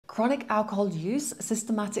Chronic alcohol use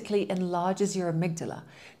systematically enlarges your amygdala.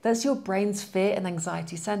 That's your brain's fear and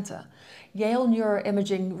anxiety center. Yale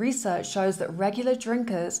neuroimaging research shows that regular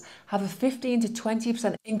drinkers have a 15 to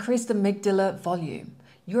 20% increased amygdala volume.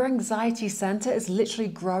 Your anxiety center is literally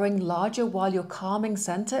growing larger while your calming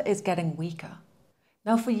center is getting weaker.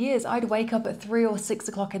 Now, for years, I'd wake up at 3 or 6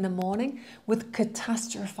 o'clock in the morning with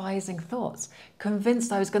catastrophizing thoughts,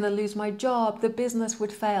 convinced I was going to lose my job, the business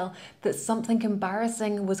would fail, that something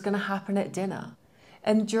embarrassing was going to happen at dinner.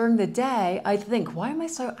 And during the day, I'd think, why am I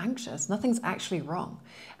so anxious? Nothing's actually wrong.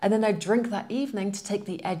 And then I'd drink that evening to take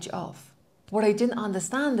the edge off. What I didn't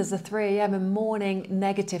understand is the 3 a.m. and morning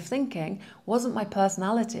negative thinking wasn't my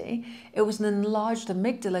personality. It was an enlarged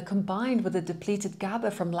amygdala combined with a depleted GABA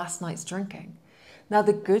from last night's drinking. Now,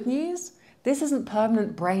 the good news, this isn't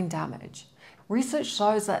permanent brain damage. Research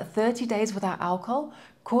shows that 30 days without alcohol,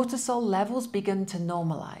 cortisol levels begin to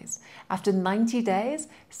normalize. After 90 days,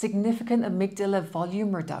 significant amygdala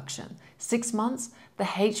volume reduction. 6 months, the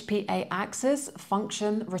HPA axis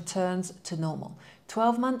function returns to normal.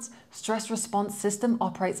 12 months, stress response system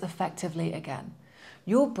operates effectively again.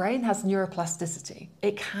 Your brain has neuroplasticity.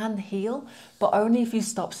 It can heal, but only if you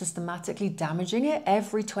stop systematically damaging it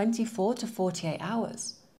every 24 to 48 hours.